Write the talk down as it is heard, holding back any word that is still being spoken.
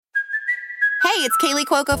Hey, it's Kaylee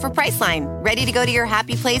Cuoco for Priceline. Ready to go to your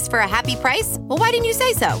happy place for a happy price? Well, why didn't you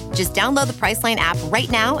say so? Just download the Priceline app right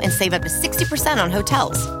now and save up to 60% on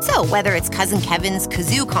hotels. So whether it's Cousin Kevin's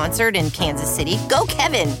Kazoo Concert in Kansas City, go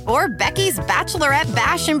Kevin, or Becky's Bachelorette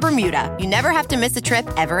Bash in Bermuda, you never have to miss a trip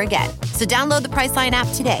ever again. So download the Priceline app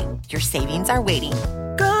today. Your savings are waiting.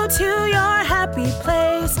 Go to your happy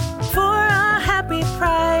place for a happy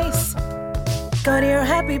price. Go to your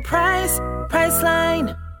happy price,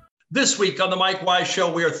 Priceline. This week on the Mike Wise Show,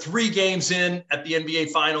 we are 3 games in at the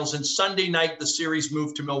NBA Finals, and Sunday night the series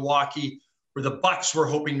moved to Milwaukee, where the Bucks were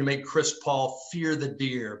hoping to make Chris Paul fear the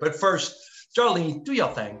deer. But first, Darlene, do your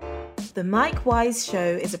thing. The Mike Wise Show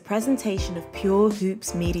is a presentation of Pure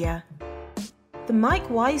Hoops Media. The Mike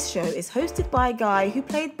Wise Show is hosted by a guy who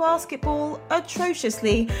played basketball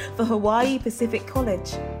atrociously for Hawaii Pacific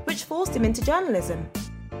College, which forced him into journalism.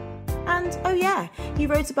 And, oh yeah, he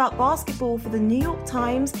wrote about basketball for the New York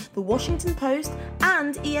Times, the Washington Post,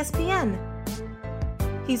 and ESPN.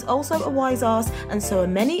 He's also a wise ass, and so are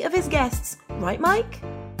many of his guests. Right, Mike?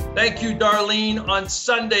 Thank you, Darlene. On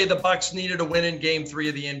Sunday, the Bucks needed a win in Game 3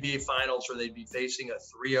 of the NBA Finals, or they'd be facing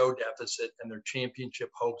a 3-0 deficit, and their championship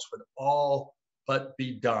hopes would all but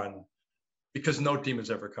be done, because no team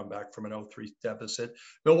has ever come back from an 0-3 deficit.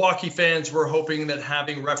 Milwaukee fans were hoping that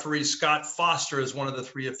having referee Scott Foster as one of the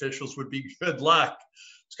 3 officials would be good luck.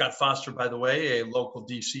 Scott Foster, by the way, a local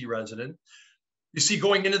DC resident. You see,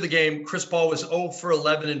 going into the game, Chris Paul was 0 for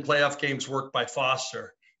 11 in playoff games worked by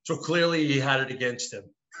Foster. So clearly he had it against him.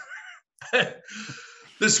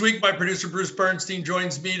 This week, my producer, Bruce Bernstein,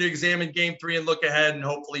 joins me to examine Game 3 and look ahead and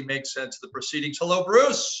hopefully make sense of the proceedings. Hello,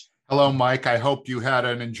 Bruce. Hello, Mike. I hope you had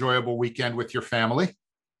an enjoyable weekend with your family.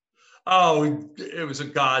 Oh, it was a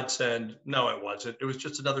godsend. No, it wasn't. It was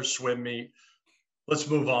just another swim meet. Let's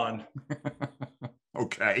move on.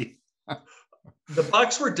 Okay. The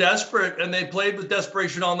Bucks were desperate, and they played with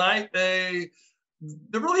desperation all night. There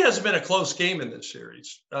really hasn't been a close game in this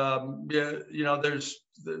series.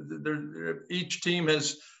 Each team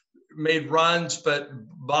has made runs, but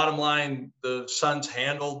bottom line, the Suns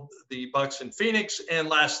handled the Bucks in Phoenix, and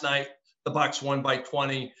last night the Bucks won by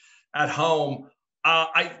 20 at home.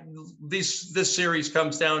 This series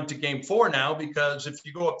comes down to Game 4 now, because if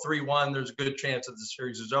you go up 3-1, there's a good chance that the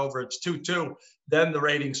series is over. It's 2-2. Then the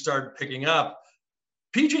ratings started picking up.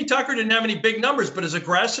 PJ Tucker didn't have any big numbers, but his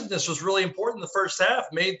aggressiveness was really important in the first half.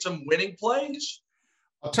 Made some winning plays.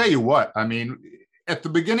 I'll tell you what, I mean, at the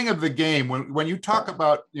beginning of the game, when you talk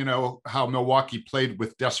about, how Milwaukee played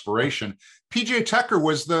with desperation, PJ Tucker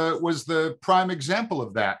was the prime example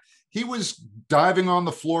of that. He was diving on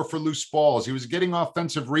the floor for loose balls. He was getting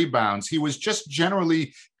offensive rebounds. He was just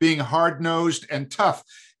generally being hard-nosed and tough.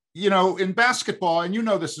 In basketball, and you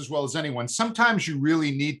know this as well as anyone, sometimes you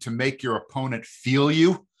really need to make your opponent feel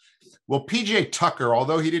you. Well, PJ Tucker,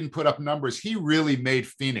 although he didn't put up numbers, he really made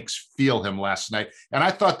Phoenix feel him last night. And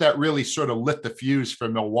I thought that really sort of lit the fuse for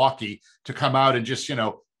Milwaukee to come out and just,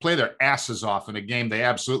 play their asses off in a game they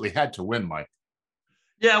absolutely had to win, Mike.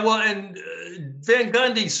 Yeah, well, and Van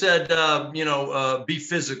Gundy said, be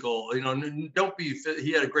physical. Don't be.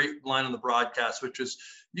 He had a great line on the broadcast, which is,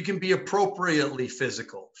 you can be appropriately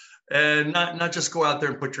physical, and not just go out there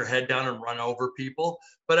and put your head down and run over people,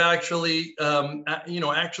 but actually,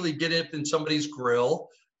 actually get up in somebody's grill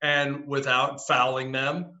and without fouling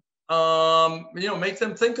them, make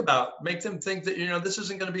them think that, this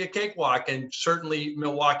isn't going to be a cakewalk. And certainly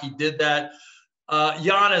Milwaukee did that.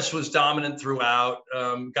 Giannis was dominant throughout,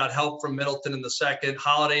 got help from Middleton in the second,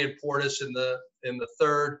 Holiday and Portis in the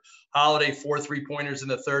third, Holiday 4 3-pointers in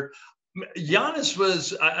the third. Giannis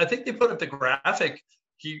was, I think they put up the graphic.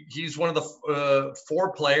 He's one of the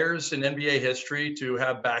 4 players in NBA history to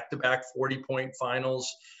have back-to-back 40-point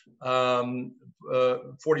finals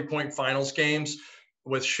games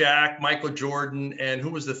with Shaq, Michael Jordan, and who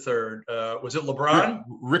was the third? Was it LeBron?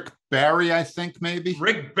 Rick Barry, I think, maybe.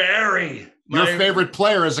 Rick Barry. Your favorite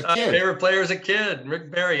player as a kid. Favorite player as a kid,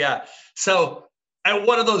 Rick Barry, yeah. So at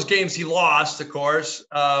one of those games he lost, of course,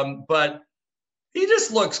 but he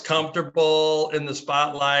just looks comfortable in the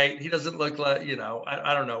spotlight. He doesn't look like,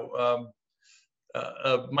 I don't know.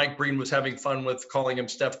 Mike Breen was having fun with calling him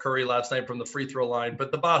Steph Curry last night from the free throw line.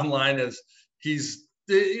 But the bottom line is this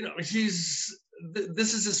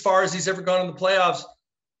is as far as he's ever gone in the playoffs.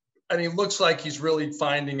 And he looks like he's really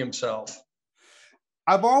finding himself.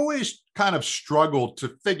 I've always kind of struggled to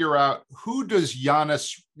figure out who does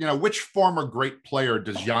Giannis, which former great player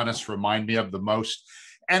does Giannis remind me of the most?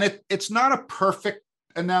 And it's not a perfect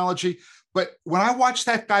analogy, but when I watch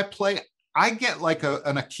that guy play, I get like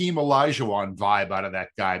an Akeem Olajuwon vibe out of that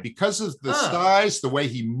guy because of the size, the way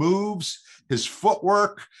he moves, his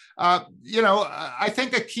footwork. I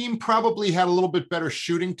think Akeem probably had a little bit better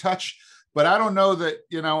shooting touch, but I don't know that,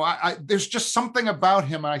 there's just something about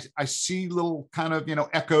him. I see little kind of,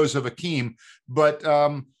 echoes of Akeem, but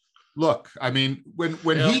look, I mean,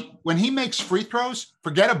 when he makes free throws,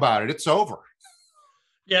 forget about it. It's over.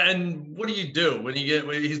 Yeah, and what do you do when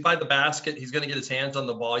he's by the basket? He's going to get his hands on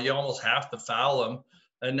the ball. You almost have to foul him.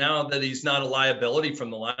 And now that he's not a liability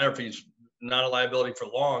from the line, or if he's not a liability for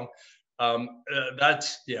long,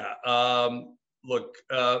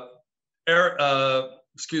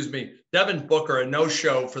 Devin Booker, a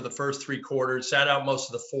no-show for the first 3 quarters, sat out most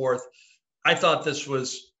of the fourth. I thought this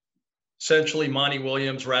was essentially Monty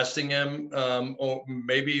Williams resting him, or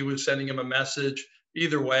maybe he was sending him a message.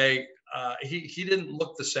 Either way, he didn't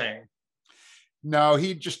look the same. No,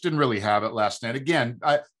 he just didn't really have it last night. Again,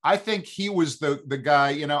 I think he was the guy,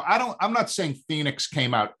 I'm not saying Phoenix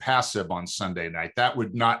came out passive on Sunday night. That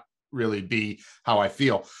would not really be how I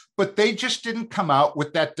feel, but they just didn't come out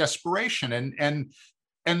with that desperation.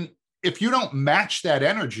 And if you don't match that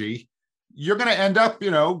energy, you're going to end up,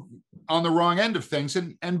 on the wrong end of things.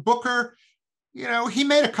 And Booker, he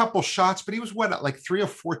made a couple shots, but he was like 3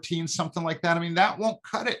 of 14, something like that. I mean, that won't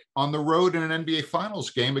cut it on the road in an NBA Finals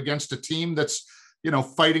game against a team that's,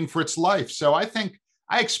 fighting for its life. So I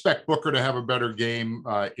expect Booker to have a better game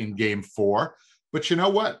in Game 4. But you know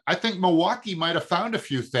what? I think Milwaukee might have found a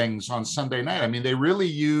few things on Sunday night. I mean, they really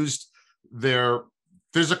used their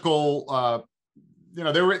physical,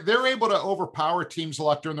 they're able to overpower teams a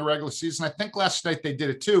lot during the regular season. I think last night they did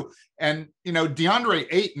it too. And, DeAndre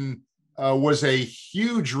Ayton was a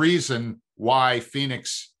huge reason why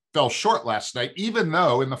Phoenix fell short last night, even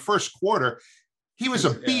though in the first quarter, he was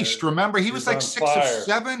a beast. Remember, he was like 6 of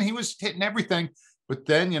 7. He was hitting everything. But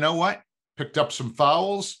then, you know what? Picked up some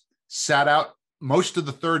fouls, sat out most of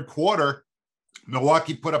the third quarter.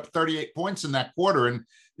 Milwaukee put up 38 points in that quarter, and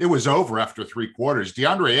it was over after 3 quarters.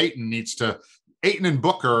 DeAndre Ayton and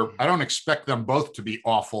Booker, I don't expect them both to be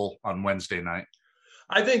awful on Wednesday night.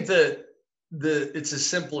 I think that it's as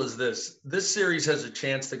simple as this. This series has a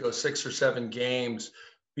chance to go 6 or 7 games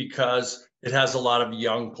because it has a lot of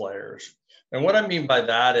young players. And what I mean by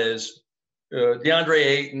that is DeAndre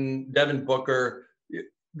Ayton, Devin Booker,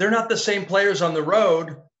 they're not the same players on the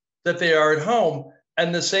road that they are at home.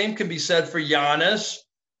 And the same can be said for Giannis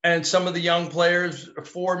and some of the young players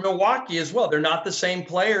for Milwaukee as well. They're not the same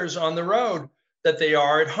players on the road that they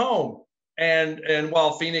are at home. And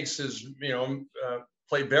while Phoenix is,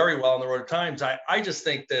 played very well on the road at times, I just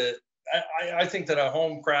think that I think that a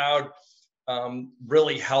home crowd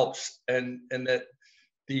really helps, and that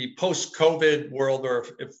the post-COVID world, or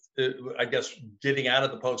if I guess getting out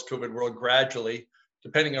of the post-COVID world gradually,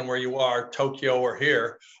 depending on where you are, Tokyo or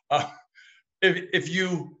here, if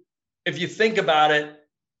you think about it,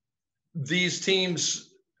 these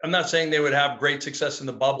teams, I'm not saying they would have great success in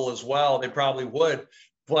the bubble as well. They probably would,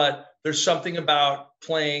 but there's something about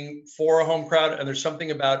playing for a home crowd, and there's something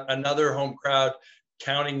about another home crowd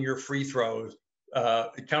counting your free throws,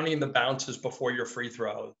 counting the bounces before your free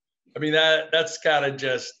throw. I mean, that's got to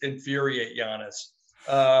just infuriate Giannis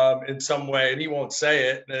in some way, and he won't say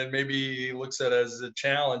it, and maybe he looks at it as a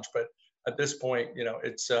challenge, but at this point,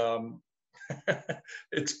 it's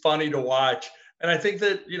it's funny to watch. And I think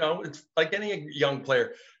that, it's like any young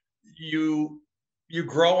player, you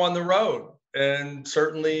grow on the road, and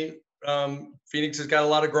certainly Phoenix has got a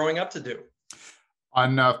lot of growing up to do.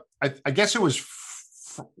 On I guess it was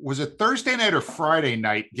it Thursday night or Friday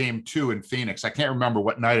night, Game 2 in Phoenix. I can't remember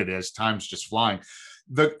what night it is. Time's just flying.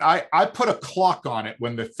 I put a clock on it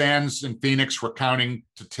when the fans in Phoenix were counting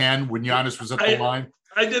to 10 when Giannis was at the line.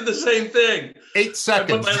 I did the same thing. 8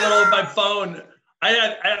 seconds. I put my phone.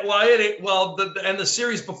 And the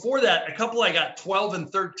series before that, a couple I got 12 and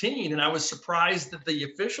 13, and I was surprised that the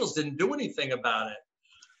officials didn't do anything about it.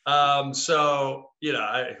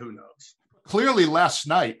 Who knows? Clearly last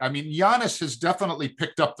night, I mean, Giannis has definitely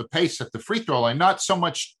picked up the pace at the free throw line, not so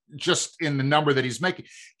much just in the number that he's making.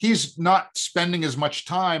 He's not spending as much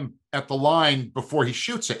time at the line before he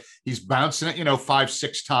shoots it. He's bouncing it,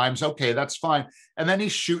 5-6 times. Okay, that's fine. And then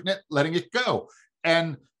he's shooting it, letting it go.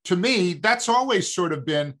 And to me, that's always sort of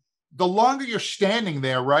been the longer you're standing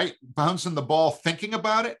there, right, bouncing the ball, thinking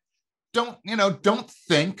about it, don't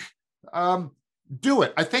think, do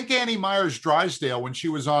it. I think Annie Myers Drysdale, when she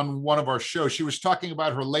was on one of our shows, she was talking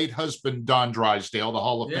about her late husband, Don Drysdale, the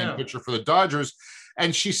Hall of Fame pitcher for the Dodgers.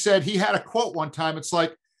 And she said he had a quote one time. It's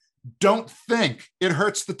like, don't think, it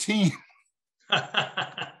hurts the team.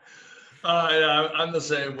 I'm the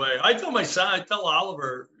same way. I tell my son, I tell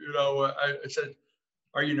Oliver, I said,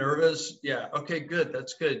 are you nervous? Yeah. Okay, good.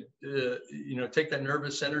 That's good. Take that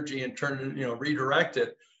nervous energy and turn it, redirect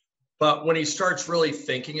it. But when he starts really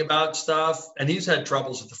thinking about stuff, and he's had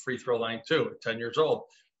troubles at the free throw line too, at 10 years old.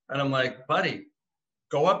 And I'm like, buddy,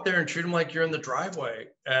 go up there and treat him like you're in the driveway.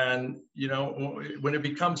 And, when it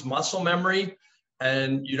becomes muscle memory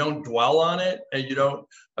and you don't dwell on it and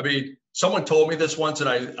someone told me this once, and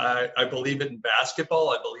I believe it in basketball.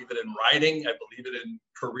 I believe it in writing. I believe it in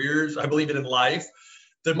careers. I believe it in life.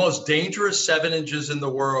 The most dangerous 7 inches in the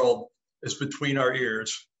world is between our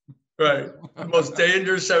ears. Right. The most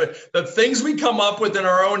dangerous. The things we come up with in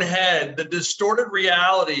our own head, the distorted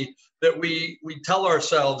reality that we tell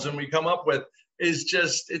ourselves and we come up with is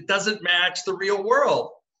just, it doesn't match the real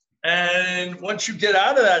world. And once you get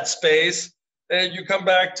out of that space and you come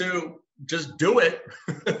back to just do it,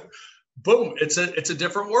 boom, it's a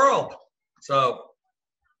different world. So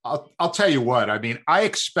I'll tell you what, I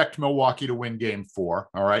expect Milwaukee to win game 4.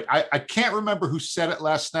 All right. I can't remember who said it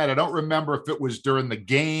last night. I don't remember if it was during the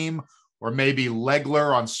game or maybe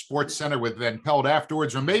Legler on SportsCenter with Van Pelt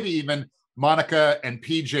afterwards, or maybe even Monica and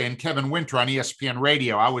PJ and Kevin Winter on ESPN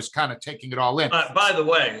Radio. I was kind of taking it all in. By the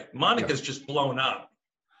way, Monica's just blown up.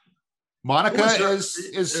 Monica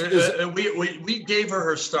we gave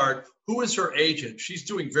her start. Who is her agent? She's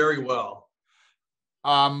doing very well.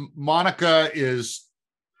 Monica is,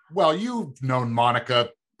 well, you've known Monica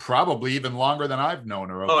probably even longer than I've known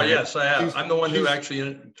her. Okay? Oh, yes, I have. I'm the one who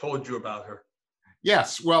actually told you about her.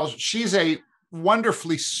 Yes. Well, she's a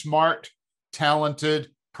wonderfully smart, talented,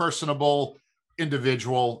 personable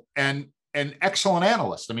individual and an excellent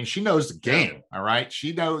analyst. She knows the game. All right.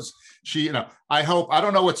 She knows I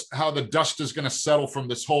don't know how the dust is going to settle from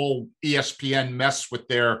this whole ESPN mess with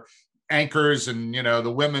their anchors and,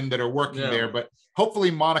 the women that are working there. But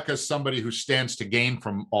hopefully Monica is somebody who stands to gain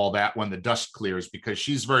from all that when the dust clears, because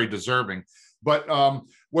she's very deserving. But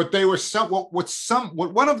what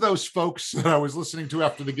one of those folks that I was listening to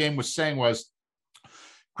after the game was saying was,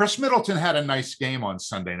 Chris Middleton had a nice game on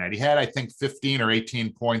Sunday night. He had, I think, 15 or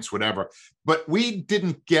 18 points, whatever. But we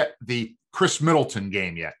didn't get the Chris Middleton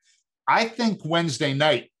game yet. I think Wednesday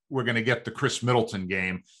night we're going to get the Chris Middleton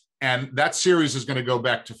game. And that series is going to go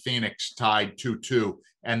back to Phoenix tied 2-2.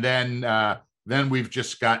 And then we've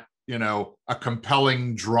just got, a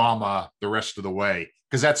compelling drama the rest of the way,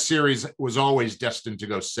 because that series was always destined to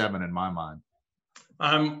go 7 in my mind.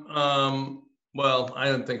 Well, I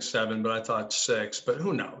didn't think 7, but I thought 6, but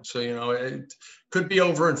who knows? So, it could be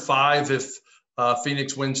over in 5 if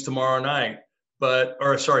Phoenix wins tomorrow night,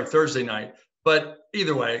 Thursday night. But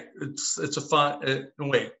either way, it's a fun,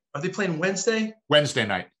 wait, are they playing Wednesday? Wednesday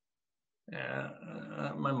night. Yeah,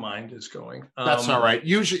 my mind is going. That's all right.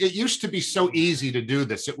 Usually, it used to be so easy to do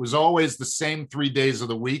this. It was always the same 3 days of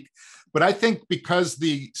the week. But I think because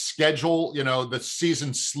the schedule, the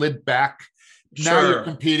season slid back, now you're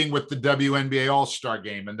competing with the WNBA All-Star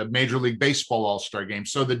Game and the Major League Baseball All-Star Game.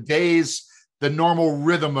 So the normal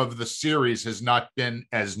rhythm of the series has not been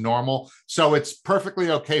as normal. So it's perfectly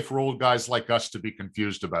okay for old guys like us to be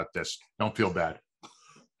confused about this. Don't feel bad.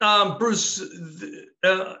 Bruce,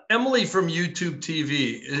 Emily from YouTube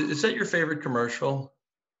TV, is that your favorite commercial?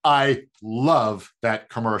 I love that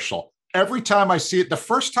commercial. Every time I see it, the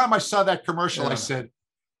first time I saw that commercial, I said,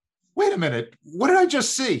 wait a minute, what did I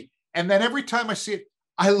just see? And then every time I see it,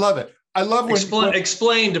 I love it. I love when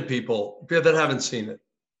explain to people that haven't seen it.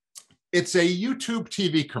 It's a YouTube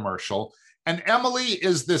TV commercial, and Emily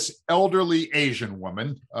is this elderly Asian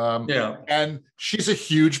woman, and she's a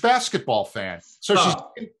huge basketball fan. So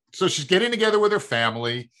she's getting together with her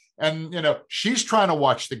family, and she's trying to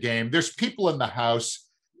watch the game. There's people in the house.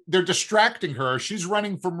 They're distracting her. She's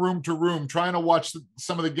running from room to room, trying to watch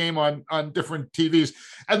some of the game on different TVs.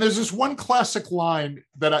 And there's this one classic line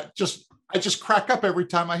that I just crack up every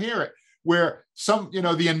time I hear it, where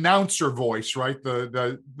the announcer voice, right?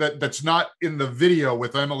 That's not in the video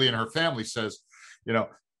with Emily and her family says,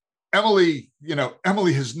 Emily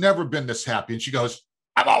has never been this happy. And she goes,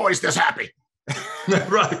 I'm always this happy.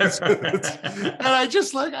 Right. And I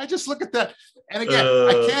just look at that. And again,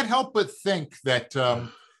 I can't help but think that,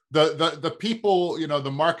 the people,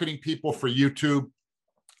 the marketing people for YouTube,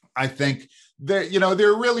 I think they're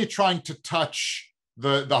really trying to touch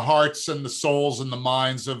the hearts and the souls and the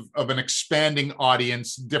minds of an expanding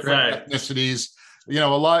audience, different ethnicities. A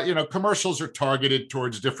lot, commercials are targeted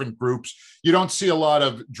towards different groups. You don't see a lot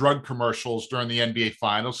of drug commercials during the NBA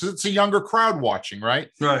finals because it's a younger crowd watching, right?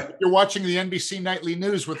 Right. You're watching the NBC Nightly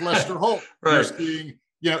News with Lester Holt. Right. You're seeing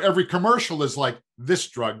every commercial is like this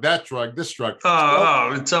drug, that drug, this drug.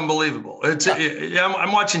 Oh, it's unbelievable.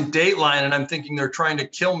 I'm watching Dateline and I'm thinking they're trying to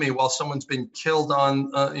kill me while someone's been killed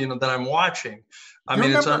on, that I'm watching. I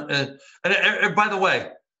mean, and by the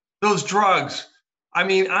way, those drugs, I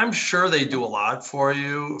mean, I'm sure they do a lot for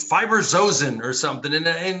you, Fiberzozin or something.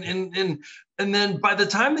 And then by the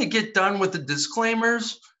time they get done with the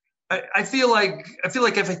disclaimers, I feel like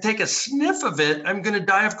if I take a sniff of it, I'm going to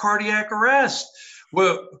die of cardiac arrest.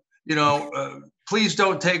 Well, please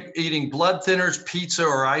don't take eating blood thinners, pizza,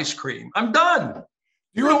 or ice cream. I'm done.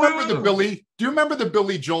 Do you remember the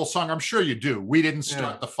Billy Joel song? I'm sure you do. We Didn't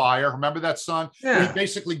Start the Fire. Remember that song? Yeah. Where he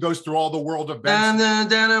basically goes through all the world events.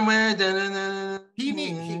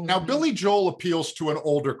 Now, Billy Joel appeals to an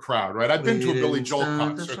older crowd, right? I've been to a Billy Joel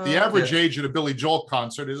concert. The average age at a Billy Joel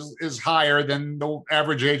concert is higher than the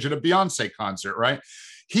average age at a Beyonce concert, right?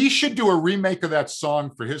 He should do a remake of that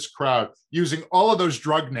song for his crowd using all of those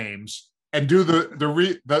drug names and do the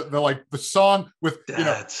song with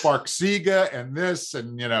Farxiga and this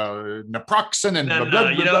and naproxen and you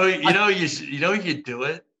could do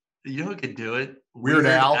it. You know who could do it? Weird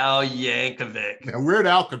Al Yankovic. Yeah, Weird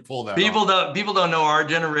Al could pull that. People don't know our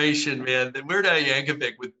generation, man. Weird Al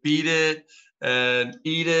Yankovic would Beat It and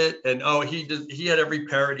Eat It, and he had every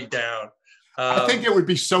parody down. I think it would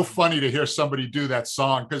be so funny to hear somebody do that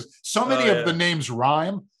song because so many of the names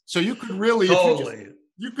rhyme. So you could really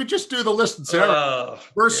you could just do the list and say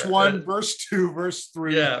verse 1, verse 2, verse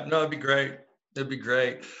 3. Yeah, no, it'd be great. It'd be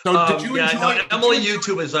great. So did you enjoy Emily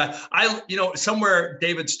YouTube is I somewhere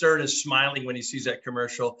David Stern is smiling when he sees that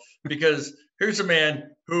commercial because here's a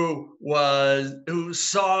man who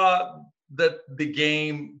saw that the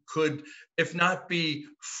game could, if not be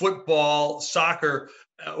football, soccer,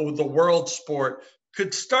 the world sport,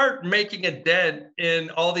 could start making a dent in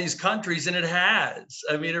all these countries, and it has.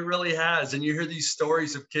 I mean, it really has. And you hear these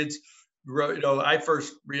stories of kids. I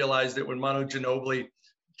first realized it when Manu Ginobili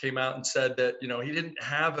came out and said that he didn't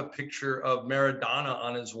have a picture of Maradona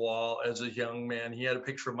on his wall as a young man. He had a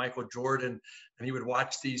picture of Michael Jordan, and he would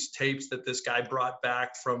watch these tapes that this guy brought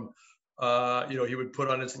back from. He would put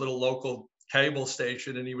on his little local cable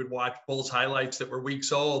station, and he would watch Bulls highlights that were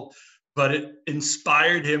weeks old. But it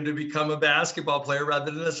inspired him to become a basketball player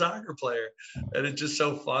rather than a soccer player. And it's just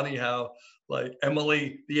so funny how, like,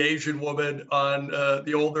 Emily, the Asian woman on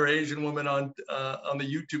the older Asian woman on the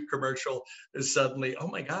YouTube commercial is suddenly, oh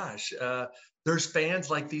my gosh, there's fans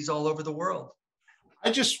like these all over the world.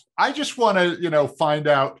 I just want to, find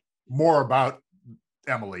out more about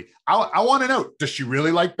Emily. I want to know, does she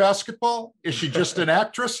really like basketball? Is she just an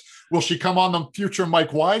actress? Will she come on the future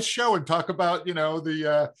Mike Wise show and talk about,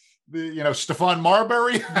 the Stephon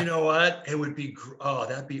Marbury? You know what? It would be,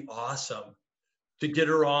 that'd be awesome to get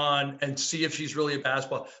her on and see if she's really a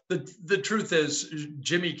basketball. The truth is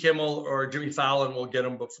Jimmy Kimmel or Jimmy Fallon will get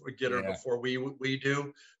her before we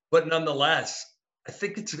do. But nonetheless, I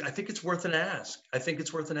think it's worth an ask. I think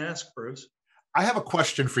it's worth an ask, Bruce. I have a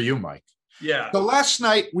question for you, Mike. Yeah. So last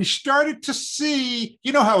night we started to see,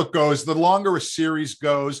 how it goes. The longer a series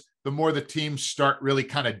goes, the more the teams start really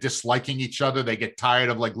kind of disliking each other. They get tired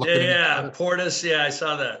of looking at each other. Portis. Yeah, I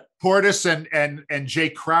saw that. Portis and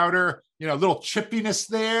Jay Crowder, a little chippiness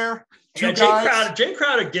there. Jay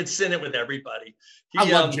Crowder gets in it with everybody. I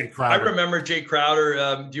love Jay Crowder. I remember Jay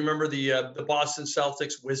Crowder. Do you remember the Boston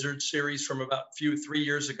Celtics Wizards series from about 3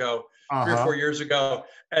 years ago, 3 or 4 years ago?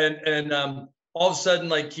 And all of a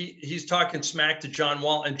sudden, he's talking smack to John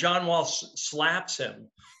Wall, and John Wall slaps him.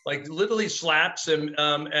 Literally slaps him,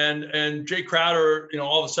 and Jay Crowder,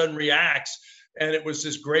 all of a sudden reacts, and it was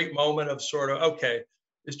this great moment of sort of, okay,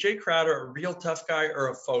 is Jay Crowder a real tough guy or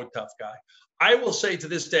a faux tough guy? I will say to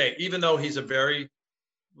this day, even though he's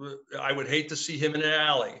I would hate to see him in an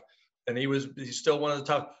alley, and he's still one of the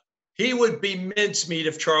tough. He would be mincemeat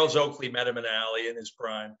if Charles Oakley met him in an alley in his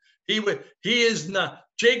prime. He is not.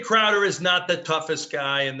 Jay Crowder is not the toughest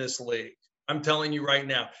guy in this league. I'm telling you right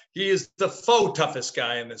now, he is the faux toughest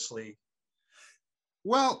guy in this league.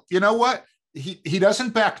 Well, you know what? He doesn't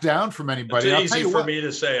back down from anybody. It's easy for me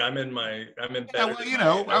to say. I'm in bed.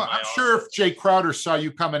 I'm sure if Jay Crowder saw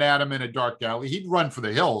you coming at him in a dark alley, he'd run for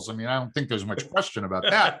the hills. I mean, I don't think there's much question about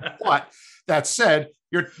that. But that said,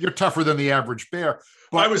 you're tougher than the average bear.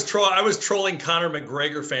 But I was trolling Conor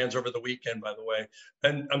McGregor fans over the weekend, by the way,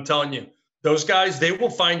 and I'm telling you, those guys, they will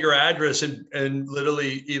find your address and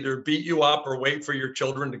literally either beat you up or wait for your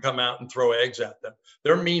children to come out and throw eggs at them.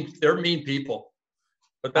 They're mean people.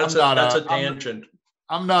 But that's a tangent.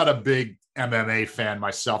 I'm not a big MMA fan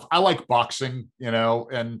myself. I like boxing,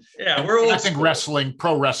 and yeah, we're old I think school.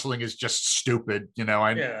 pro wrestling is just stupid.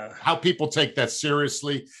 How people take that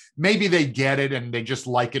seriously. Maybe they get it and they just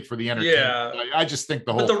like it for the entertainment. Yeah. I just think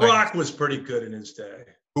the But whole The thing. Rock was pretty good in his day.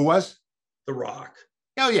 Who was? The Rock.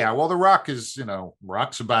 Oh yeah. Well, The Rock is,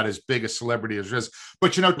 Rock's about as big a celebrity as there is.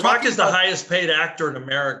 But Rock is the highest paid actor in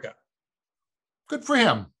America. Good for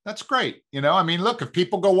him. That's great. Look, if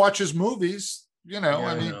people go watch his movies, I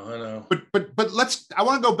know. But I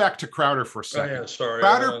want to go back to Crowder for a second. Oh, yeah, sorry.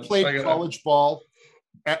 Crowder played college ball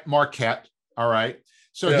at Marquette. All right.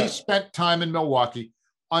 So he spent time in Milwaukee.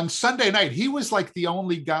 On Sunday night, he was like the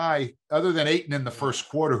only guy other than Ayton in the first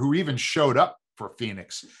quarter who even showed up for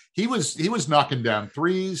Phoenix. He was knocking down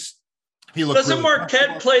threes. Doesn't really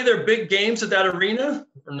Marquette play their big games at that arena?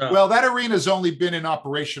 Or no? Well, that arena's only been in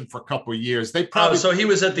operation for a couple of years. They probably so he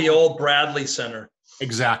was at the old Bradley Center.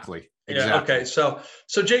 Exactly. Yeah. Okay. So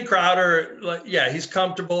Jay Crowder, he's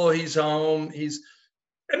comfortable. He's home. He's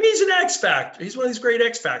an X Factor. He's one of these great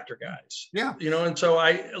X Factor guys. Yeah. And so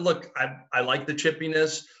I like the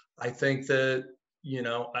chippiness. I think that,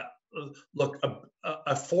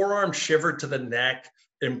 a forearm shiver to the neck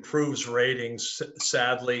improves ratings,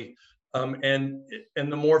 sadly. And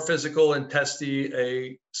the more physical and testy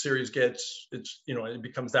a series gets, it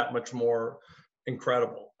becomes that much more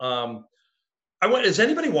incredible. Is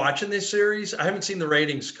anybody watching this series? I haven't seen the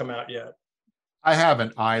ratings come out yet. I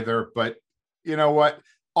haven't either, but you know what?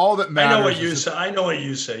 All that matters. I know what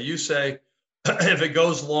you say. You say if it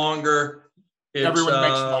goes longer, everyone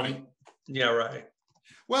makes money. Yeah, right.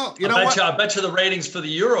 Well, I bet you the ratings for the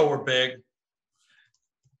Euro were big.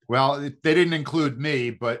 Well, they didn't include me,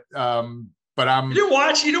 but I'm. You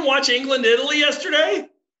didn't watch England, Italy yesterday?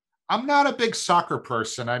 I'm not a big soccer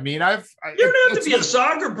person. You don't have to be a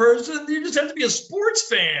soccer person. You just have to be a sports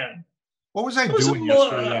fan. What was I doing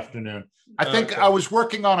yesterday afternoon? I think I was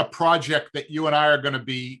working on a project that you and I are going to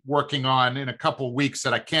be working on in a couple of weeks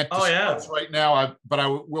that I can't discuss right now.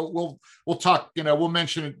 We'll talk. We'll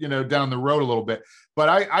mention it. Down the road a little bit. But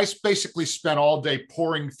I basically spent all day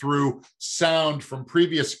pouring through sound from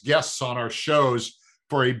previous guests on our shows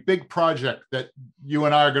for a big project that you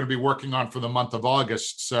and I are going to be working on for the month of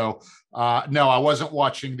August. So no, I wasn't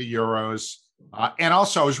watching the Euros, and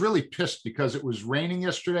also I was really pissed because it was raining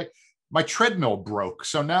yesterday. My treadmill broke.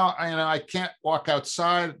 So now I can't walk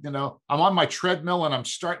outside, I'm on my treadmill and I'm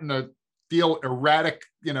starting to feel erratic,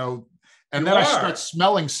 and then I start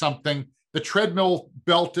smelling something. The treadmill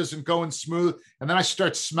belt isn't going smooth. And then I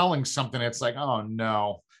start smelling something. It's like, oh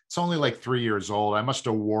no, it's only like 3 years old. I must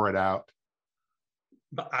have wore it out.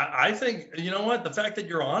 But I think, the fact that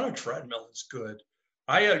you're on a treadmill is good.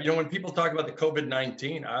 When people talk about the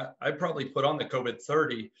COVID-19, I probably put on the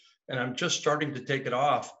COVID-30 and I'm just starting to take it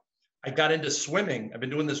off. I got into swimming. I've been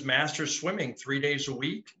doing this master's swimming 3 days a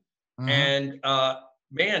week. Mm-hmm. And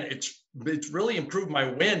man, it's really improved my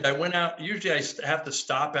wind. I went out, usually I have to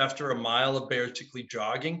stop after a mile of basically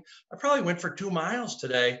jogging. I probably went for 2 miles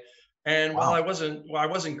today. And while I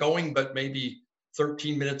wasn't going, but maybe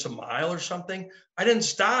 13 minutes a mile or something, I didn't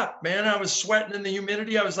stop, man. I was sweating in the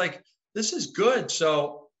humidity. I was like, this is good.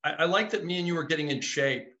 So I like that me and you were getting in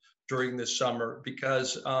shape during this summer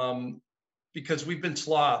because we've been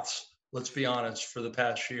sloths. Let's be honest, for the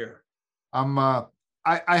past year. I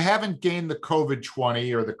haven't gained the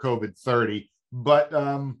COVID-20 or the COVID-30, but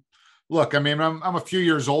look, I'm a few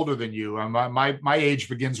years older than you. My age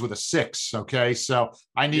begins with a 6. Okay. So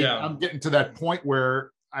I'm getting to that point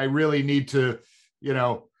where I really need to,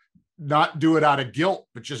 not do it out of guilt,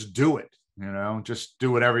 but just do it, just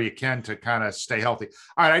do whatever you can to kind of stay healthy.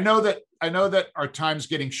 All right. I know that our time's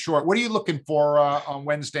getting short. What are you looking for on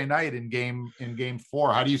Wednesday night in game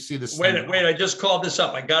 4? How do you see this? Wait, I just called this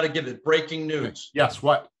up. I got to give it breaking news. Yes.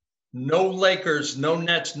 What? No Lakers, no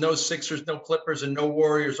Nets, no Sixers, no Clippers, and no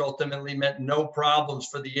Warriors ultimately meant no problems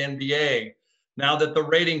for the NBA. Now that the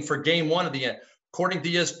rating for game 1 of the end, according to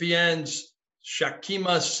ESPN's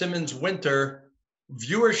Shakima Simmons Winter,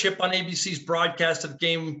 viewership on ABC's broadcast of the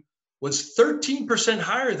game was 13%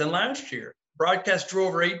 higher than last year. Broadcast drew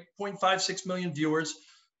over 8.56 million viewers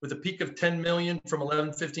with a peak of 10 million from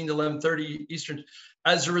 11:15 to 11:30 Eastern.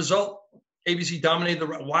 As a result, ABC dominated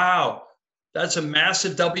wow. That's a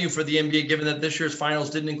massive W for the NBA, given that this year's finals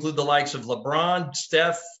didn't include the likes of LeBron,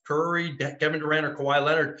 Steph, Curry, Kevin Durant, or Kawhi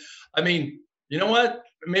Leonard. You know what?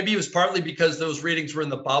 Maybe it was partly because those ratings were in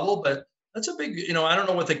the bubble, but that's a big, I don't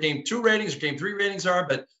know what the game 2 ratings or game 3 ratings are,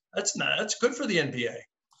 but that's good for the NBA.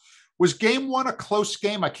 Was game 1 a close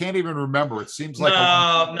game? I can't even remember. It seems like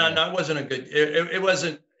no, it wasn't a good. It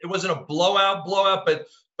wasn't a blowout, but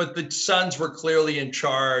but the Suns were clearly in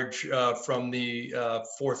charge from the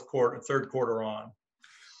third quarter on.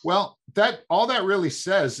 Well, that all that really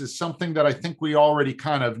says is something that I think we already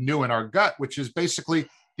kind of knew in our gut, which is basically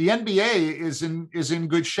the NBA is in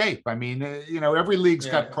good shape. I mean, every league's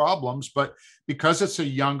got problems, but because it's a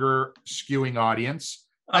younger skewing audience,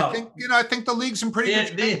 I think the league's in pretty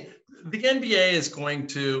good shape. The NBA is going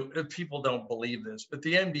to, people don't believe this, but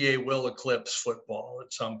the NBA will eclipse football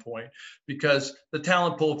at some point because the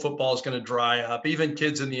talent pool of football is going to dry up. Even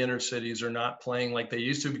kids in the inner cities are not playing like they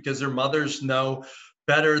used to because their mothers know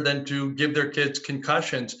better than to give their kids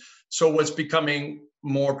concussions. So what's becoming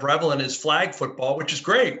more prevalent is flag football, which is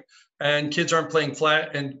great. And kids aren't playing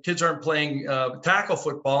tackle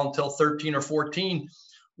football until 13 or 14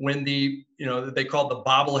 when they call the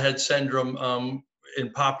bobblehead syndrome in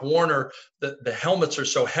Pop Warner, the helmets are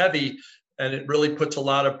so heavy and it really puts a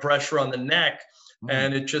lot of pressure on the neck.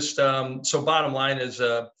 And it just, so bottom line is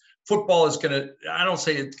football is I don't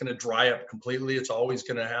say it's going to dry up completely. It's always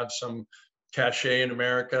going to have some cachet in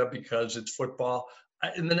America because it's football.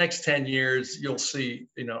 In the next 10 years, you'll see,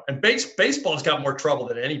 and baseball's got more trouble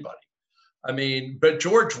than anybody. I mean, but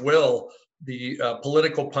George Will, the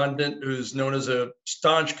political pundit who's known as a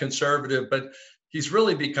staunch conservative, but he's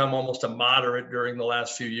really become almost a moderate during the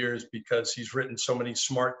last few years because he's written so many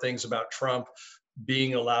smart things about Trump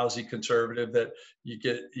being a lousy conservative that you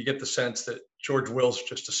get the sense that George Will's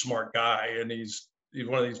just a smart guy and he's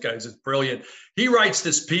one of these guys that's brilliant. He writes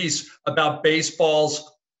this piece about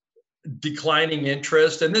baseball's declining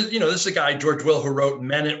interest. And this is a guy, George Will, who wrote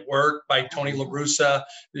Men at Work by Tony La Russa.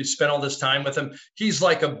 He spent all this time with him. He's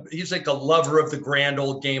like a lover of the grand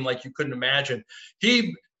old game, like you couldn't imagine.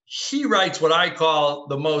 He writes what I call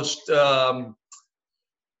the most, it'd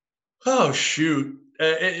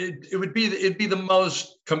be the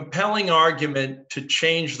most compelling argument to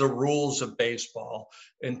change the rules of baseball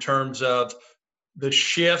in terms of the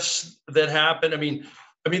shifts that happen. I mean,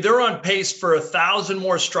 they're on pace for 1,000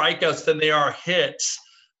 more strikeouts than they are hits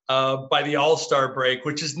by the All-Star break,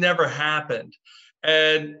 which has never happened.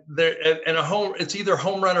 And it's either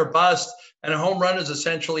home run or bust. And a home run is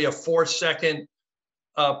essentially a 4-second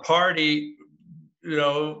party,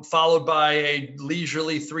 followed by a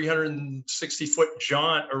leisurely 360-foot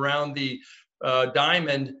jaunt around the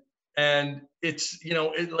diamond. And it's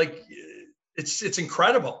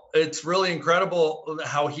incredible. It's really incredible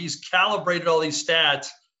how he's calibrated all these stats.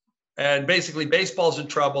 And basically, baseball's in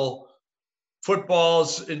trouble,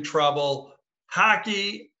 football's in trouble.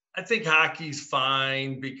 Hockey, I think hockey's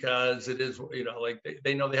fine because it is,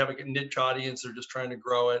 they know they have a niche audience. They're just trying to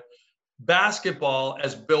grow it. Basketball,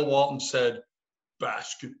 as Bill Walton said,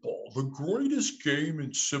 basketball, the greatest game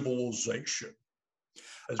in civilization.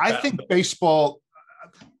 I think baseball,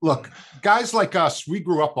 look, guys like us, we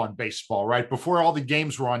grew up on baseball, right? Before all the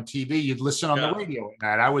games were on TV, you'd listen on the radio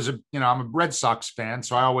at night. I'm a Red Sox fan,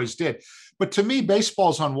 so I always did. But to me,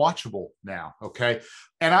 baseball's unwatchable now, okay?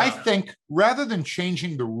 And I think rather than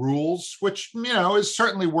changing the rules, which, is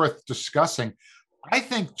certainly worth discussing, I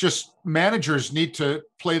think just managers need to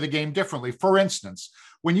play the game differently. For instance,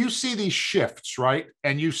 when you see these shifts, right?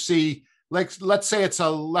 And you see, let's say it's a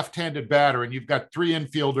left-handed batter and you've got 3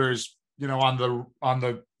 infielders,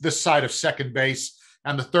 on this side of second base,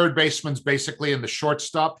 and the third baseman's basically in the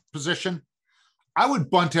shortstop position. I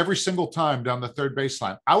would bunt every single time down the third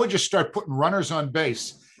baseline. I would just start putting runners on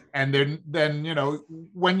base. And then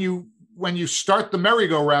when you start the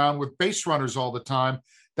merry-go-round with base runners all the time,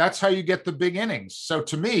 that's how you get the big innings. So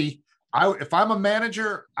to me, if I'm a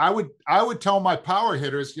manager, I would tell my power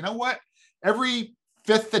hitters, you know what? Every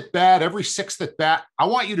 5th at bat, every 6th at bat, I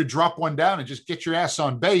want you to drop one down and just get your ass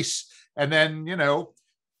on base. And then,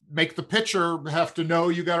 make the pitcher have to know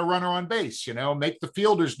you got a runner on base, make the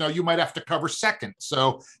fielders know you might have to cover second.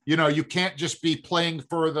 So, you can't just be playing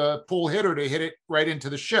for the pull hitter to hit it right into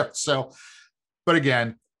the shift. So, but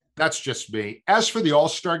again, that's just me. As for the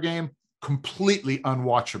All-Star game, completely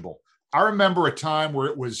unwatchable. I remember a time where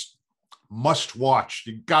it was must watch.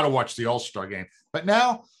 You got to watch the All-Star game. But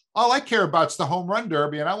now all I care about is the home run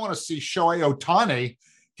derby. And I want to see Shohei Ohtani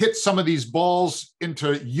hit some of these balls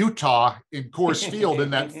into Utah in Coors Field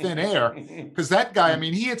in that thin air. Because that guy,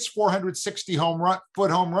 he hits 460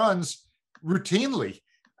 foot home runs routinely.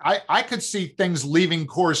 I could see things leaving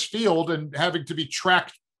Coors Field and having to be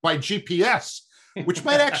tracked by GPS, which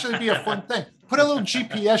might actually be a fun thing. Put a little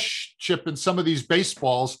GPS chip in some of these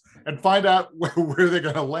baseballs and find out where they're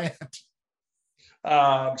going to land.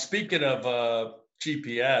 Speaking of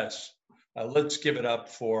GPS, let's give it up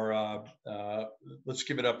for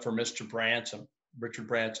Mr. Branson, Richard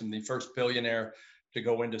Branson, the first billionaire to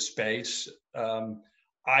go into space.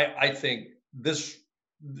 I think this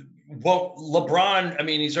well, LeBron, I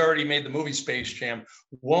mean, he's already made the movie Space Jam.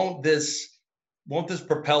 Won't this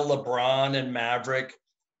propel LeBron and Maverick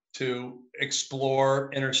to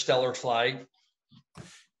explore interstellar flight?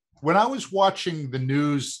 When I was watching the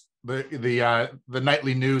news, the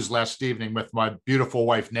nightly news last evening with my beautiful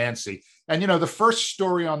wife Nancy, and the first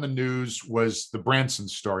story on the news was the Branson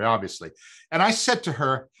story, obviously, and I said to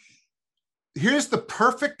her, "Here's the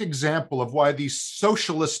perfect example of why these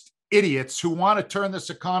socialist idiots who want to turn this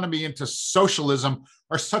economy into socialism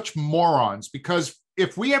are such morons. Because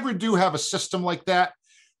if we ever do have a system like that,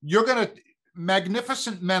 you're going to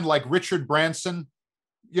magnificent men like Richard Branson."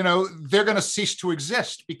 They're going to cease to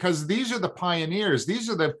exist, because these are the pioneers. These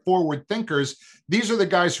are the forward thinkers. These are the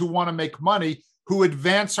guys who want to make money, who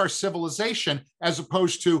advance our civilization, as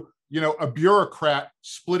opposed to, a bureaucrat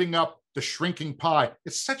splitting up the shrinking pie.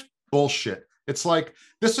 It's such bullshit. It's like,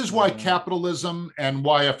 this is why capitalism and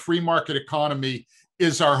why a free market economy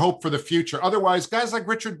is our hope for the future. Otherwise, guys like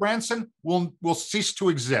Richard Branson will cease to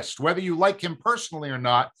exist, whether you like him personally or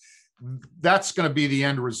not. That's going to be the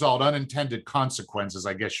end result. Unintended consequences,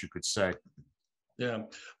 I guess you could say. Yeah.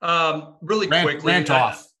 Really quickly.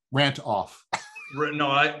 Rant off.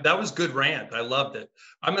 No, that was good rant. I loved it.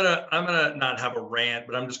 I'm gonna not have a rant,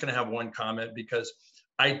 but I'm just gonna have one comment, because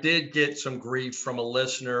I did get some grief from a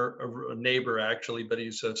listener, a neighbor actually, but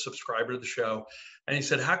he's a subscriber to the show. And he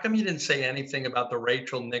said, "How come you didn't say anything about the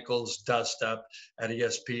Rachel Nichols dust up at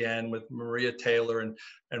ESPN with Maria Taylor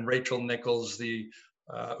and Rachel Nichols,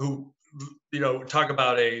 who, talk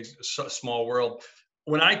about a small world."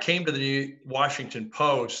 When I came to the Washington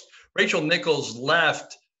Post, Rachel Nichols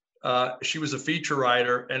left. She was a feature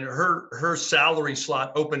writer, and her salary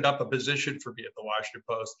slot opened up a position for me at the Washington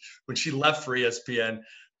Post when she left for ESPN.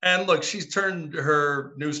 And look, she's turned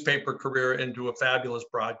her newspaper career into a fabulous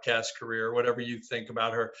broadcast career, whatever you think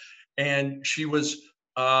about her. And she was,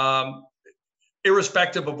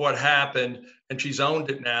 irrespective of what happened, and she's owned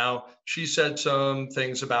it now, she said some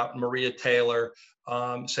things about Maria Taylor,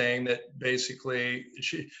 saying that basically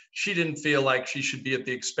she didn't feel like she should be at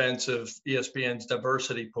the expense of ESPN's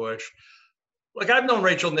diversity push. Like, I've known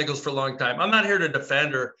Rachel Nichols for a long time. I'm not here to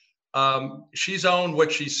defend her. She's owned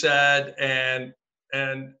what she said, and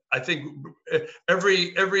I think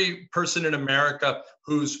every person in America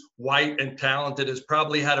who's white and talented has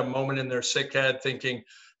probably had a moment in their sick head thinking,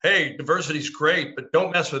 "Hey, diversity is great, but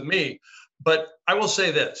don't mess with me." But I will say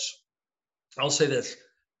this.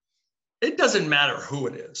 It doesn't matter who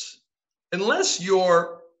it is. Unless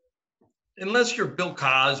you're Bill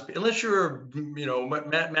Cosby, unless you're,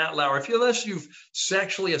 Matt Lauer, unless you've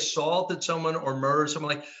sexually assaulted someone or murdered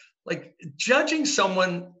someone, like judging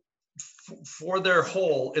someone for their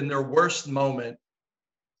whole in their worst moment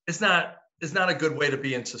is not a good way to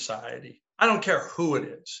be in society. I don't care who it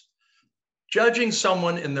is. Judging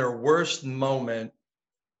someone in their worst moment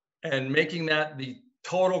and making that the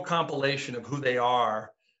total compilation of who they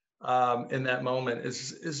are in that moment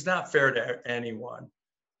is not fair to anyone.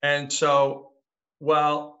 And so,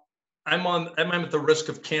 while I'm at the risk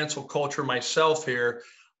of cancel culture myself here,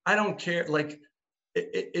 I don't care. Like,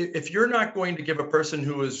 if you're not going to give a person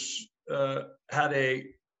who has had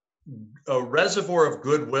a reservoir of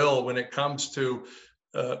goodwill when it comes to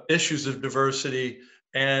issues of diversity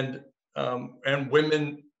and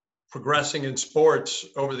women progressing in sports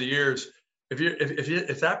over the years,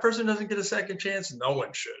 if that person doesn't get a second chance, no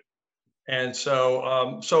one should. And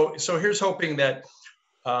so here's hoping that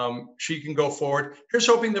she can go forward. Here's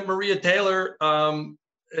hoping that Maria Taylor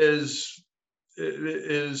is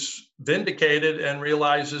vindicated and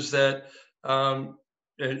realizes that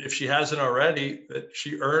if she hasn't already, that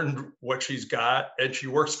she earned what she's got, and she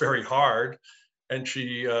works very hard, and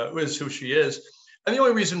she is who she is. And the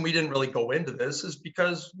only reason we didn't really go into this is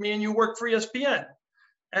because me and you work for ESPN,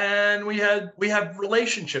 and we have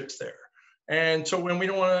relationships there. And so when we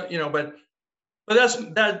don't want to, but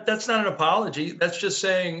that's not an apology. That's just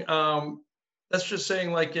saying,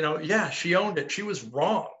 like, yeah, she owned it. She was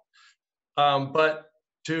wrong. But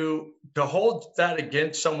to hold that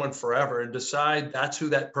against someone forever and decide that's who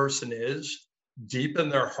that person is deep in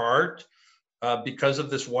their heart because of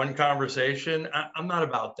this one conversation, I'm not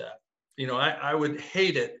about that. I would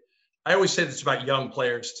hate it. I always say this about young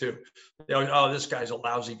players too. Oh, this guy's a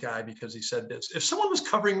lousy guy because he said this. If someone was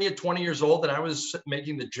covering me at 20 years old and I was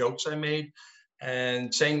making the jokes I made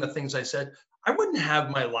and saying the things I said, I wouldn't have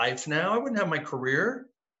my life now. I wouldn't have my career.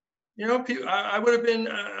 I would have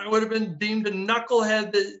been deemed a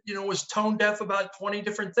knucklehead that, was tone deaf about 20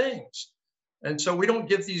 different things. And so we don't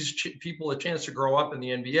give these people a chance to grow up in the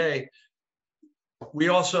NBA. We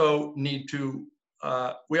also need to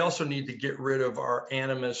we also need to get rid of our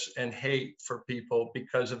animus and hate for people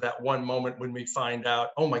because of that one moment when we find out,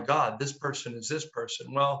 oh my God, this person is this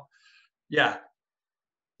person. Well, yeah,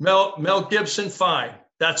 Mel Gibson, fine,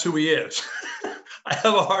 that's who he is. I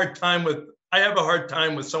have a hard time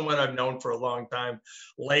with someone I've known for a long time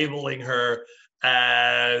labeling her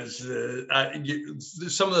as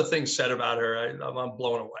some of the things said about her. I'm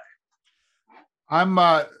blown away.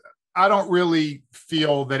 I don't really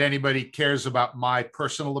feel that anybody cares about my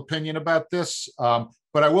personal opinion about this,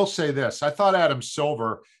 but I will say this. I thought Adam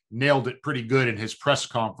Silver nailed it pretty good in his press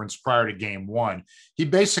conference prior to game one. He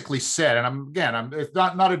basically said, and it's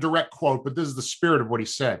not a direct quote, but this is the spirit of what he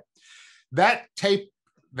said. That tape,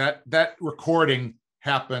 that recording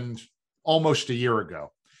happened almost a year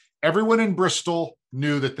ago. Everyone in Bristol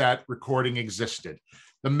knew that recording existed.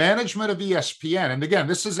 The management of ESPN, and again,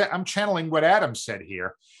 I'm channeling what Adam said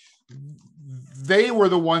here. They were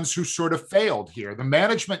the ones who sort of failed here. The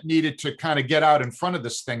management needed to kind of get out in front of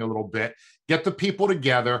this thing a little bit, get the people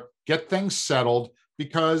together, get things settled,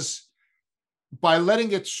 because by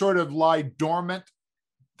letting it sort of lie dormant,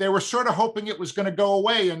 they were sort of hoping it was going to go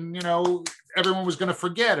away and, everyone was going to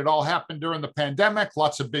forget. It all happened during the pandemic,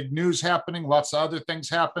 lots of big news happening, lots of other things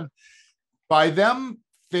happen. By them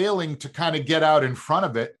failing to kind of get out in front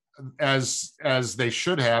of it, as they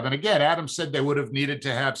should have. And again, Adam said they would have needed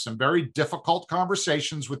to have some very difficult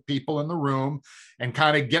conversations with people in the room and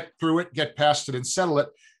kind of get through it, get past it and settle it.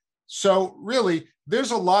 So really,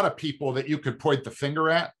 there's a lot of people that you could point the finger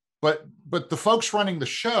at, but the folks running the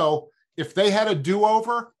show, if they had a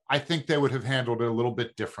do-over, I think they would have handled it a little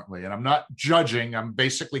bit differently. And I'm not judging. I'm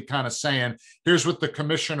basically kind of saying, here's what the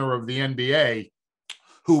commissioner of the NBA,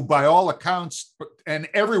 who by all accounts, and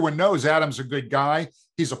everyone knows Adam's a good guy.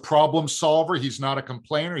 He's a problem solver. He's not a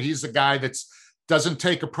complainer. He's the guy that doesn't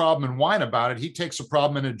take a problem and whine about it. He takes a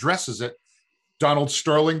problem and addresses it. Donald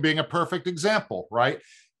Sterling being a perfect example, right?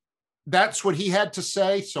 That's what he had to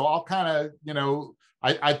say. So I'll kind of,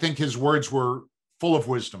 I think his words were full of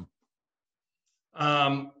wisdom.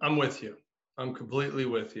 I'm with you. I'm completely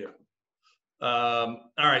with you. All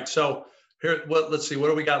right. So here, let's see. What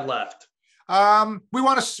do we got left? We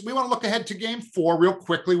want to look ahead to game 4 real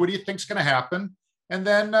quickly. What do you think's going to happen? And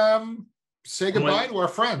then say goodbye to our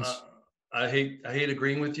friends. I hate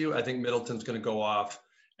agreeing with you. I think Middleton's going to go off,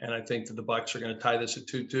 and I think that the Bucks are going to tie this at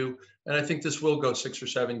 2-2. And I think this will go 6 or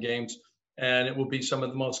 7 games, and it will be some of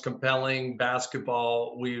the most compelling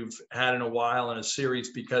basketball we've had in a while in a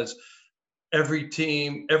series, because every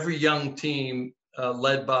young team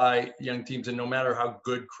led by young teams, and no matter how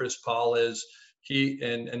good Chris Paul is,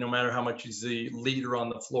 and no matter how much he's the leader on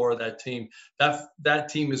the floor of that team, that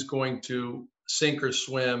team is going to sink or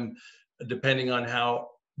swim depending on how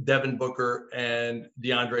Devin Booker and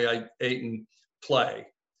DeAndre Ayton play.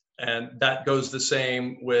 And that goes the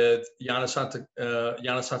same with Giannis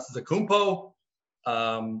Antetokounmpo,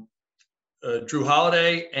 Drew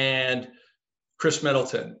Holiday, and Chris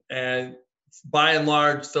Middleton. And by and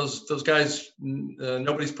large, those guys,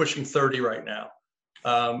 nobody's pushing 30 right now.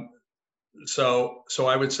 So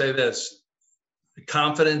I would say this: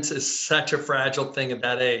 confidence is such a fragile thing at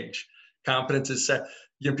that age. Confidence is set.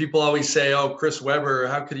 People always say, "Oh, Chris Webber,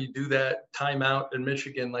 how could he do that timeout in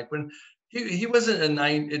Michigan?" Like when he wasn't a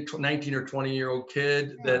 19 or 20-year-old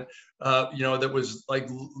kid that that was like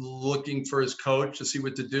looking for his coach to see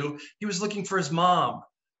what to do. He was looking for his mom.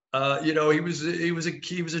 He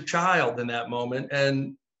was a child in that moment,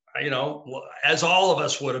 and as all of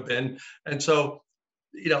us would have been. And so,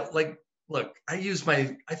 look, I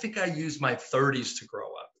think I used my 30s to grow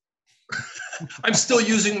up. I'm still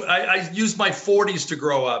I used my 40s to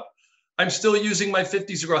grow up. I'm still using my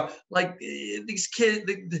 50s to grow up. Like these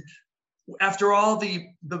kids, after all the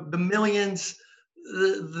millions,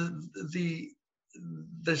 the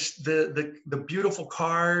beautiful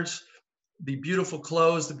cars, the beautiful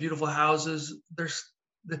clothes, the beautiful houses, there's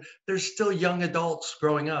still young adults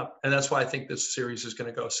growing up. And that's why I think this series is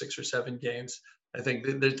going to go 6 or 7 games. I think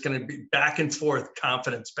there's going to be back and forth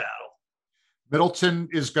confidence battle. Middleton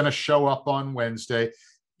is going to show up on Wednesday.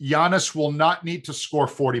 Giannis will not need to score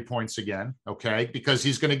 40 points again, okay, because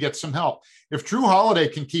he's going to get some help. If Drew Holiday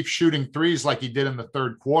can keep shooting threes like he did in the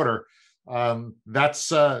third quarter,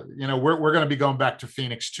 that's, we're going to be going back to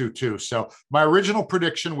Phoenix 2-2. So my original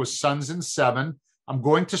prediction was Suns in 7. I'm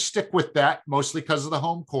going to stick with that, mostly because of the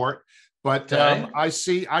home court. But okay. I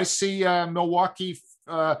see Milwaukee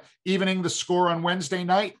evening the score on Wednesday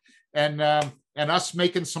night, and us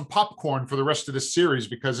making some popcorn for the rest of the series,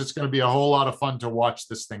 because it's going to be a whole lot of fun to watch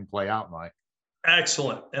this thing play out, Mike.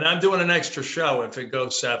 Excellent. And I'm doing an extra show if it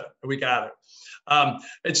goes 7. We got it.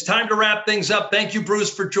 It's time to wrap things up. Thank you,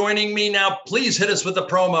 Bruce, for joining me. Now, please hit us with the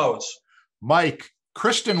promos. Mike,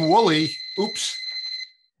 Kristen Woolley, oops.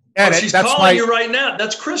 She's calling you right now.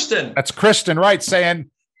 That's Kristen. That's Kristen, right,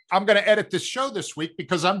 saying, I'm going to edit this show this week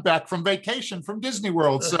because I'm back from vacation from Disney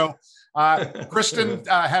World. So Kristen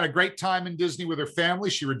had a great time in Disney with her family.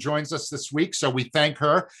 She rejoins us this week, so we thank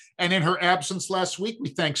her. And in her absence last week, we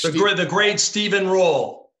thank the great Stephen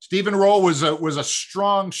Roll. Stephen Roll was a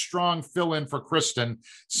strong fill-in for Kristen.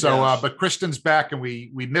 So, yes. But Kristen's back, and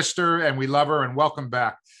we missed her, and we love her, and welcome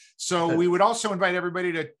back. So we would also invite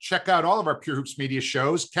everybody to check out all of our Pure Hoops Media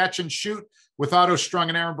shows. Catch and Shoot with Otto Strong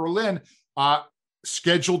and Aaron Berlin.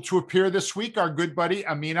 Scheduled to appear this week, our good buddy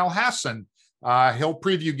Amin El-Hassan. He'll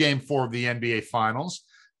preview Game 4 of the NBA Finals.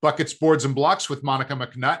 Buckets, Boards, and Blocks with Monica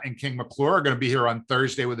McNutt and King McClure are going to be here on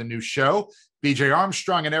Thursday with a new show. BJ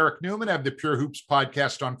Armstrong and Eric Newman have the Pure Hoops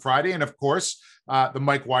podcast on Friday. And, of course, the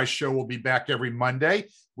Mike Wise Show will be back every Monday.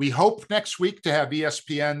 We hope next week to have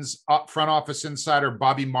ESPN's front office insider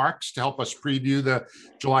Bobby Marks to help us preview the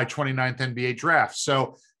July 29th NBA draft.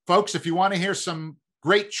 So, folks, if you want to hear some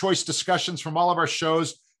great choice discussions from all of our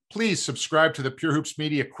shows, please subscribe to the Pure Hoops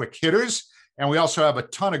Media Quick Hitters. And we also have a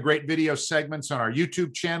ton of great video segments on our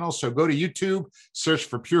YouTube channel. So go to YouTube, search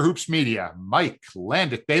for Pure Hoops Media. Mike,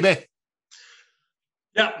 land it, baby.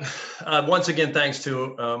 Yeah. Once again, thanks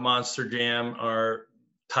to Monster Jam, our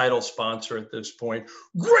title sponsor at this point.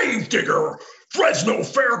 Gravedigger, Fresno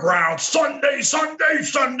Fairgrounds, Sunday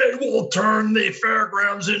will turn the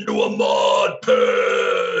fairgrounds into a mud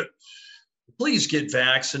pit. Please get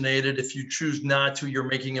vaccinated. If you choose not to, you're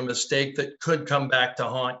making a mistake that could come back to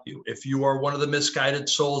haunt you. If you are one of the misguided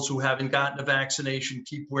souls who haven't gotten a vaccination,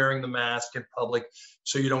 keep wearing the mask in public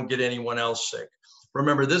so you don't get anyone else sick.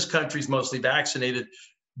 Remember, this country's mostly vaccinated.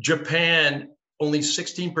 Japan, only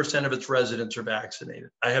 16% of its residents are vaccinated.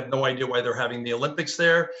 I have no idea why they're having the Olympics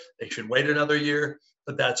there. They should wait another year,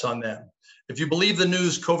 but that's on them. If you believe the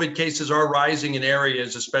news, COVID cases are rising in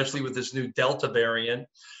areas, especially with this new Delta variant,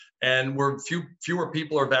 and where fewer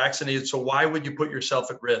people are vaccinated. So why would you put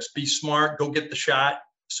yourself at risk? Be smart, go get the shot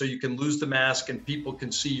so you can lose the mask and people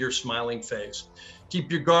can see your smiling face.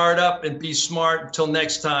 Keep your guard up and be smart. Until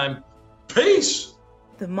next time, peace.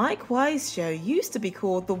 The Mike Wise Show used to be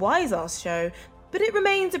called The Wise Ass Show, but it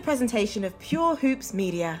remains a presentation of Pure Hoops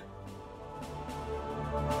Media.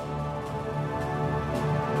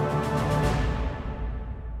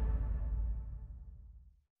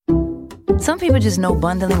 Some people just know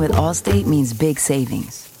bundling with Allstate means big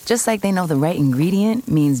savings. Just like they know the right ingredient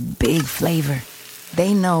means big flavor.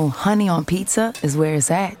 They know honey on pizza is where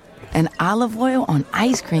it's at. And olive oil on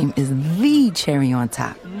ice cream is the cherry on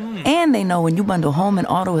top. And they know when you bundle home and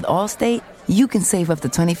auto with Allstate, you can save up to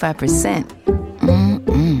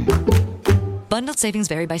 25%. Bundled savings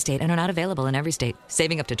vary by state and are not available in every state.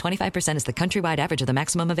 Saving up to 25% is the countrywide average of the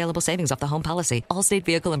maximum available savings off the home policy. Allstate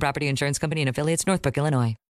Vehicle and Property Insurance Company and affiliates, Northbrook, Illinois.